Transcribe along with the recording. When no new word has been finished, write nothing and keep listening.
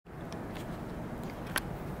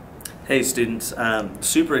Hey students,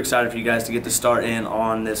 super excited for you guys to get to start in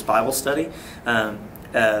on this Bible study.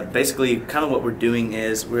 Basically, kind of what we're doing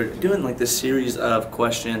is we're doing like this series of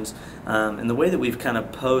questions, and the way that we've kind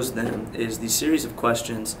of posed them is these series of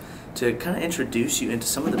questions to kind of introduce you into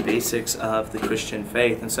some of the basics of the Christian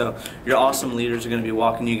faith. And so your awesome leaders are going to be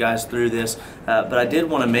walking you guys through this, but I did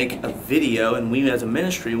want to make a video, and we as a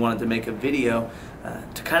ministry wanted to make a video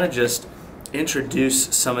to kind of just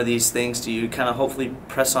introduce some of these things to you, kind of hopefully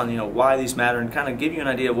press on why these matter, and kind of give you an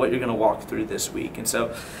idea of what you're going to walk through this week. And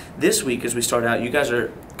so this week, as we start out, you guys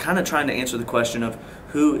are kind of trying to answer the question of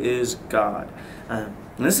who is God. And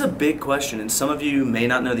this is a big question, and some of you may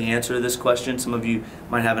not know the answer to this question. Some of you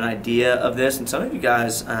might have an idea of this, and some of you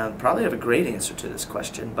guys probably have a great answer to this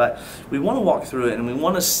question. But we want to walk through it, and we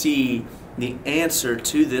want to see the answer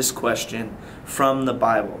to this question from the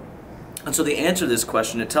Bible. And so the answer to this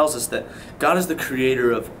question, it tells us that God is the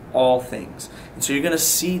creator of all things. And so you're going to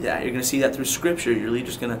see that. You're going to see that through Scripture. Your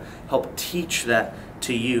leader's going to help teach that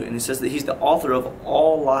to you. And it says that He's the author of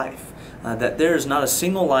all life. That there is not a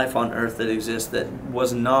single life on earth that exists that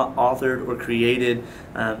was not authored or created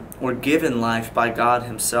or given life by God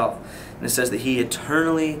Himself. And it says that He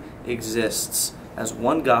eternally exists as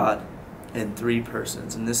one God in three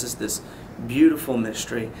persons. And this is this beautiful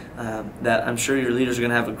mystery that I'm sure your leaders are going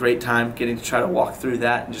to have a great time getting to try to walk through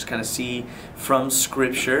that and just kind of see from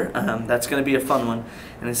Scripture. That's going to be a fun one.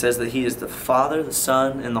 And it says that He is the Father, the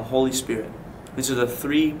Son, and the Holy Spirit. These are the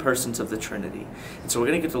three persons of the Trinity. And so we're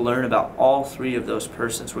going to get to learn about all three of those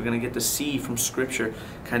persons. We're going to get to see from Scripture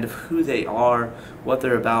kind of who they are, what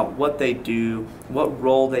they're about, what they do, what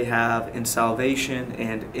role they have in salvation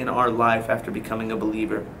and in our life after becoming a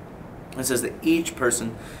believer. It says that each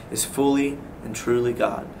person is fully and truly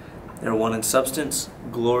God. They are one in substance,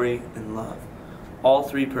 glory, and love. All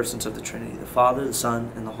three persons of the Trinity, the Father, the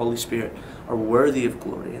Son, and the Holy Spirit, are worthy of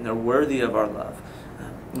glory, and they're worthy of our love.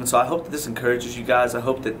 And so I hope that this encourages you guys. I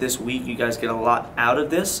hope that this week you guys get a lot out of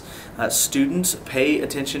this. Students, pay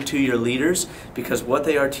attention to your leaders, because what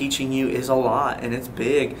they are teaching you is a lot, and it's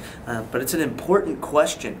big. But it's an important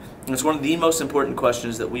question. And it's one of the most important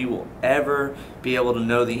questions that we will ever be able to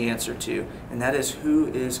know the answer to. And that is, who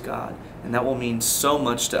is God? And that will mean so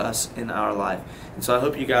much to us in our life. And so I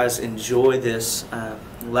hope you guys enjoy this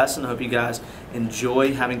lesson. I hope you guys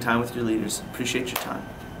enjoy having time with your leaders. Appreciate your time.